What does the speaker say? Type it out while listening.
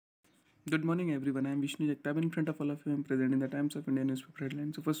Good morning, everyone. I am Vishnu Jagtap. In front of all of you, I am presenting the Times of India newspaper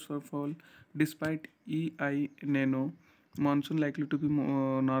headlines. So, first of all, despite EI Nano, monsoon likely to be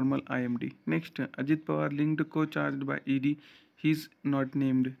normal IMD. Next, Ajit Pawar linked co-charged by ED. He's not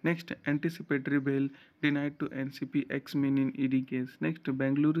named. Next, anticipatory bail denied to NCP ex-min in ED case. Next,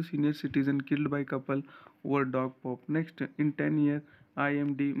 Bangalore senior citizen killed by couple over dog pop. Next, in 10-year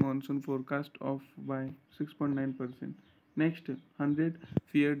IMD monsoon forecast off by 6.9%. Next, 100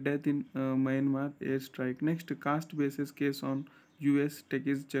 feared death in Myanmar airstrike. Next, caste basis case on US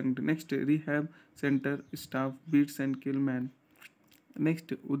techies junked. Next, rehab center staff beats and kill man. Next,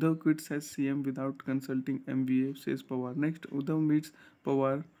 Uddhav quits as CM without consulting MVA, says Pawar. Next, Uddhav meets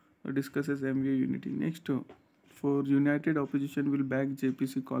Pawar, discusses MVA unity. Next, for United Opposition will back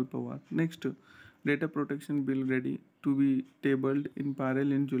JPC, call Pawar. Next, data protection bill ready to be tabled in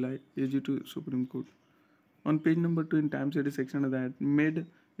parallel in July, AG to Supreme Court. On page number 2 in Times City section of that, mid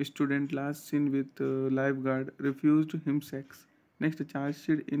student last seen with lifeguard refused him sex. Next, charge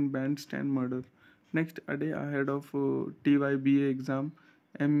sheet in bandstand murder. Next, a day ahead of TYBA exam,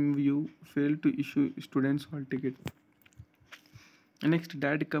 MU failed to issue students hall ticket. Next,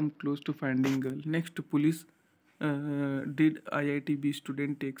 dad come close to finding girl. Next, police did IITB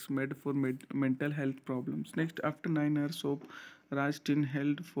student takes med for mental health problems. Next, after 9 hours soap, Raj Tin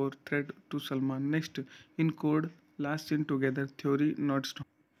held for threat to Salman. Next, in code, last seen together, theory not strong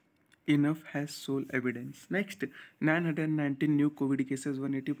enough has sole evidence. Next, 919 new COVID cases,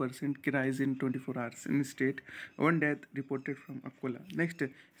 180% rise in 24 hours in state. One death reported from Akola. Next,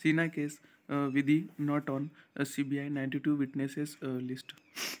 Sina case, Vidhi not on CBI 92 witnesses list.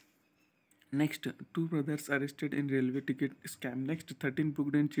 Next, two brothers arrested in railway ticket scam. Next, 13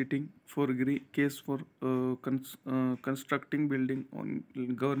 booked in cheating forgery case for constructing building on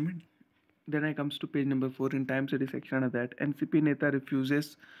government. Then I comes to page number 4 in Times City section of that. NCP Neta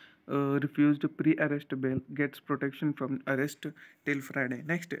refused pre-arrest bail, gets protection from arrest till Friday.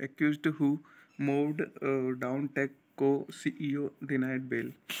 Next, accused who moved down tech co-CEO denied bail.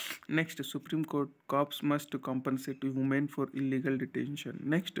 Next, Supreme Court cops must compensate women for illegal detention.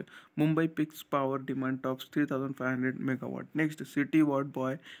 Next, Mumbai picks power demand tops 3,500 megawatt. Next, city ward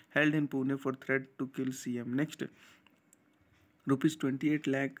boy held in Pune for threat to kill CM. Next, rupees 28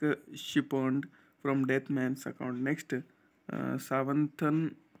 lakh shipped from death man's account. Next,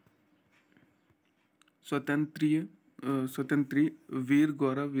 Savanthan Swatantri Veer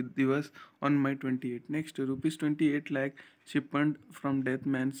Gaurav Divas on May 28. Next, rupees 28 lakh shipment from death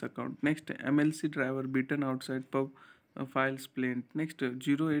man's account. Next, MLC driver beaten outside pub files plaint. Next,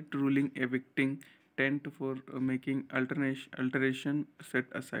 08 ruling evicting tent for making alteration set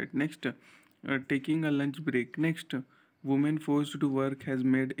aside. Next, taking a lunch break. Next, woman forced to work has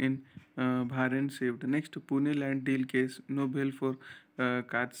made in Bahrain saved. Next, Pune land deal case, no bail for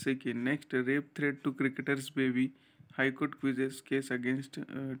Katsekin. Next, rape threat to cricketer's baby, High Court quizzes case against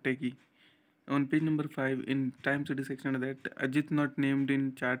Teki. On page number 5 in Times City section of that, Ajit not named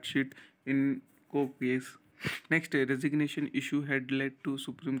in chart sheet in Coke case. Next, resignation issue had led to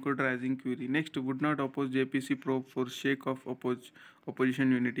Supreme Court raising query. Next, would not oppose JPC probe for shake of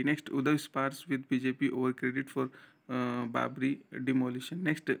opposition unity. Next, Uddhav spars with BJP over credit for Babri demolition.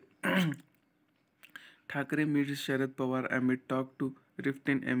 Next, Thackeray meets Sharad Pawar amid talk to rift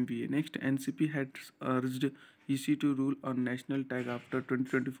in MVA. Next, NCP had urged EC to rule on national tag after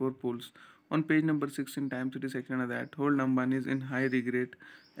 2024 polls. On page number 6 in Times City section of that, hold Ambani is in high regret,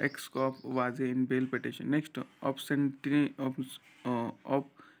 ex-cop Waze in bail petition. Next, obscenity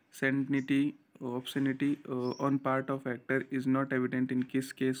on part of actor is not evident in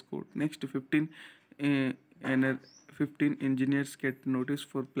Kiss case court. Next, 15 engineers get notice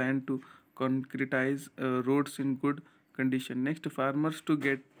for plan to concretize roads in good condition. Next, farmers to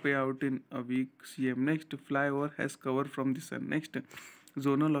get payout in a week. CM. Next, flyover has cover from the sun. Next,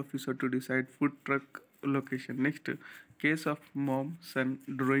 zonal officer to decide food truck location. Next, case of mom son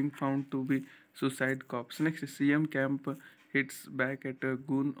drawing found to be suicide cops. Next, CM camp hits back at a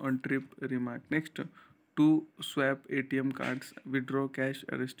goon on trip remark. Next, to swap ATM cards, withdraw cash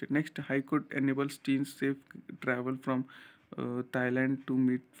arrested. Next, High Court enables teens safe travel from Thailand to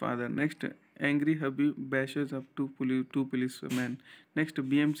meet father. Next, angry hubby bashes up two policemen. Next,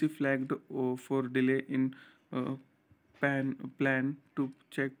 BMC flagged for delay in uh, plan to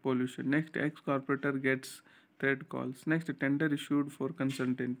check pollution. Next, ex-corporator gets threat calls. Next, tender issued for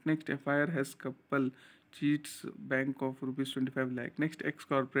consultant. Next, FIR has couple cheats bank of rupees 25 lakh. Next,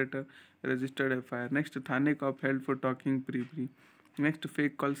 ex-corporator registered FIR. Next, Thane cop held for talking pre. Next,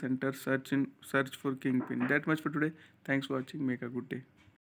 fake call center search for kingpin. That much for today. Thanks for watching. Make a good day.